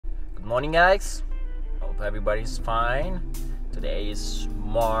morning, guys. Hope everybody's fine. Today is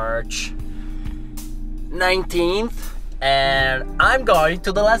March 19th and I'm going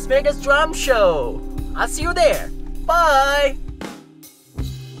to the Las Vegas drum show. I'll see you there. Bye.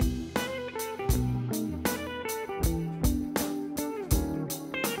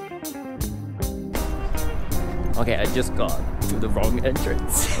 Okay, I just got to the wrong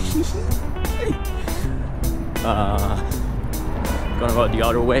entrance. Gonna go the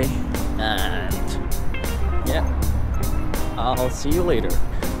other way, and yeah, I'll see you later.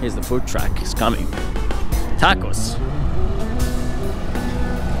 Here's the food truck, it's coming. Tacos.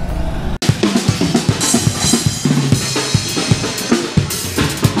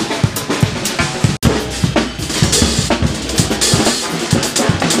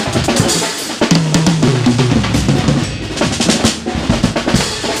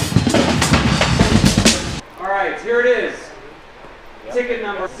 Here it is. Ticket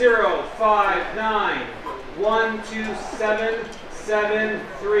number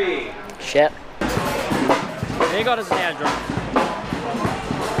 059-12773. Shit. There you go, the snare drum.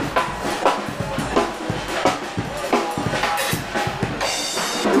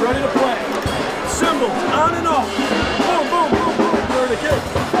 You ready to play? Cymbals on and off. Boom, boom, boom, boom. You're the kid.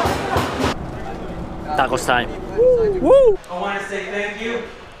 Tacos time. Woo! I want to say thank you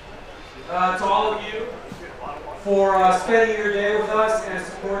to all of you for spending your day with us and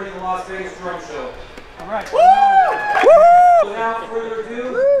supporting the Las Vegas Drum Show. All right. Woo! Without further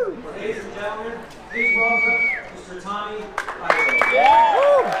ado, ladies and gentlemen, please welcome Mr. Tommy Idaho. Yeah.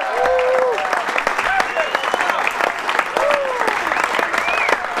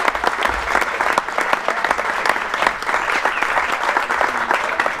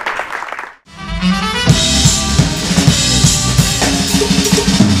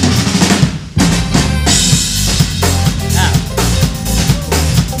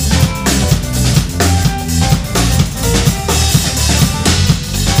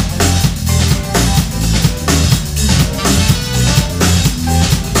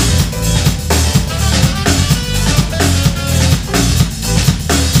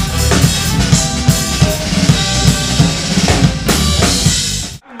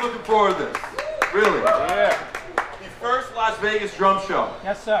 For this, really. Yeah. The first Las Vegas drum show.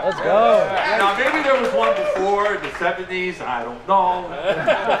 Yes, sir. Let's go. Yeah. Now maybe there was one before in the 70s, I don't know.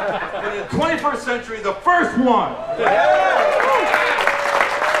 But in the 21st century, the first one.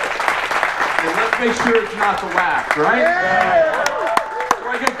 And let's make sure it's not the last, right? Yeah. Before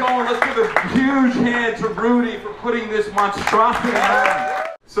I get going, let's give a huge hand to Rudy for putting this monstrosity on.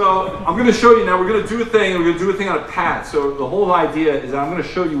 So I'm going to show you now, we're going to do a thing, we're going to do a thing on a pad. So the whole idea is that I'm going to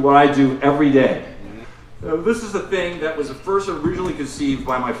show you what I do every day. This is a thing that was first originally conceived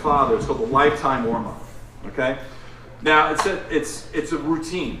by my father. It's called the lifetime warm-up, okay? Now it's a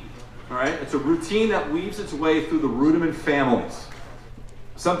routine, all right? It's a routine that weaves its way through the rudiment families.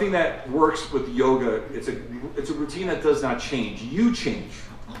 Something that works with yoga, it's a routine that does not change. You change.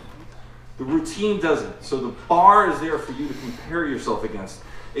 The routine doesn't. So the bar is there for you to compare yourself against.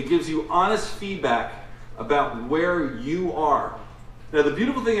 It gives you honest feedback about where you are. Now, the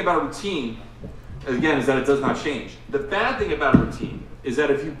beautiful thing about a routine, again, is that it does not change. The bad thing about a routine is that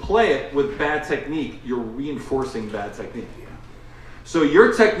if you play it with bad technique, you're reinforcing bad technique. So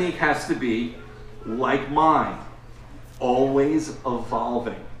your technique has to be like mine, always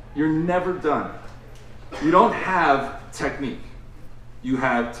evolving. You're never done. You don't have technique. You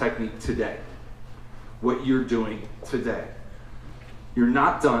have technique today. What you're doing today. You're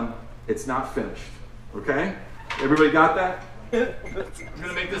not done, it's not finished, okay? Everybody got that? I'm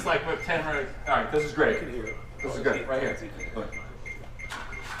gonna make this like with 10 minutes. All right, this is great. This is good, right here. Look.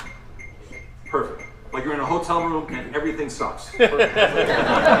 Perfect. Like you're in a hotel room and everything sucks. And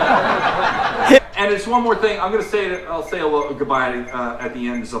it's one more thing, I'm gonna say it, I'll say a little goodbye at the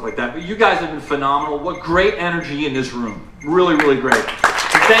end and stuff like that, but you guys have been phenomenal. What great energy in this room. Really, really great.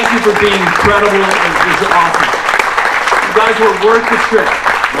 And thank you for being incredible and just awesome. You guys were worth the trip,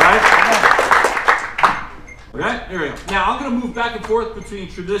 right? Okay, here we go. Now I'm going to move back and forth between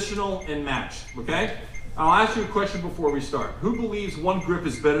traditional and matched, okay? I'll ask you a question before we start. Who believes one grip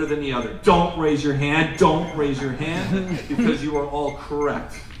is better than the other? Don't raise your hand, don't raise your hand, because you are all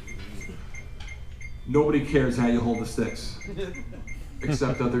correct. Nobody cares how you hold the sticks,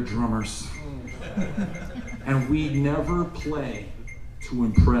 except other drummers. And we never play to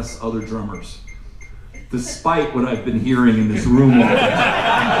impress other drummers. Despite what I've been hearing in this room all day.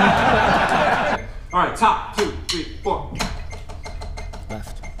 All right, top, 2, 3, 4.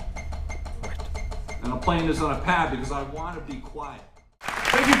 Left. Right. And I'm playing this on a pad because I want to be quiet.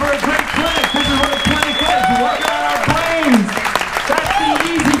 Thank you for a great clinic. This is what a clinic is. We're working on our brains. That's the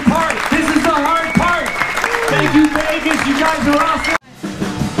easy part.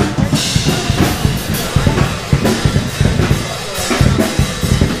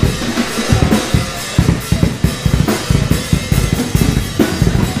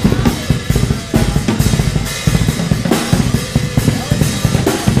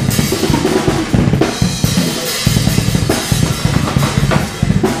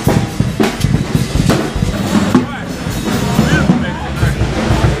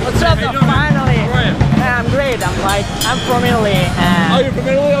 I'm from Italy. And Oh, you're from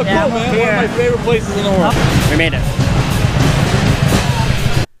Italy? Oh, yeah, cool, man. here. One of my favorite places in the world. We made it.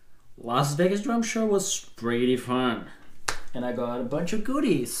 Las Vegas drum show was pretty fun. And I got a bunch of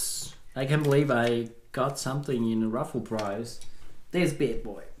goodies. I can't believe I got something in a raffle prize. This big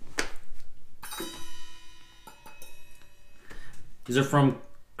boy. These are from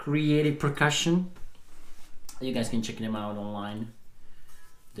Creative Percussion. You guys can check them out online.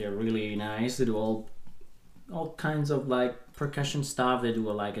 They're really nice. They do all kinds of like percussion stuff. They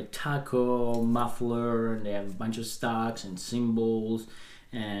do like a taco, muffler, and they have a bunch of stocks and cymbals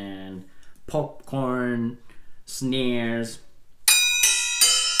and popcorn, snares.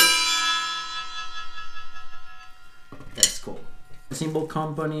 That's cool. Cymbal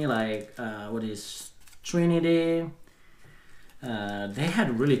company like what is Trinity. They had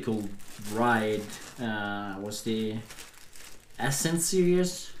a really cool ride. Was the Essence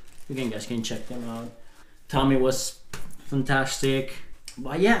series. You guys can check them out. Tommy was fantastic.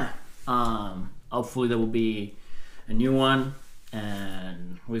 But yeah, hopefully there will be a new one,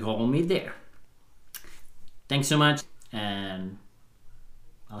 and we all meet there. Thanks so much, and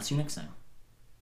I'll see you next time.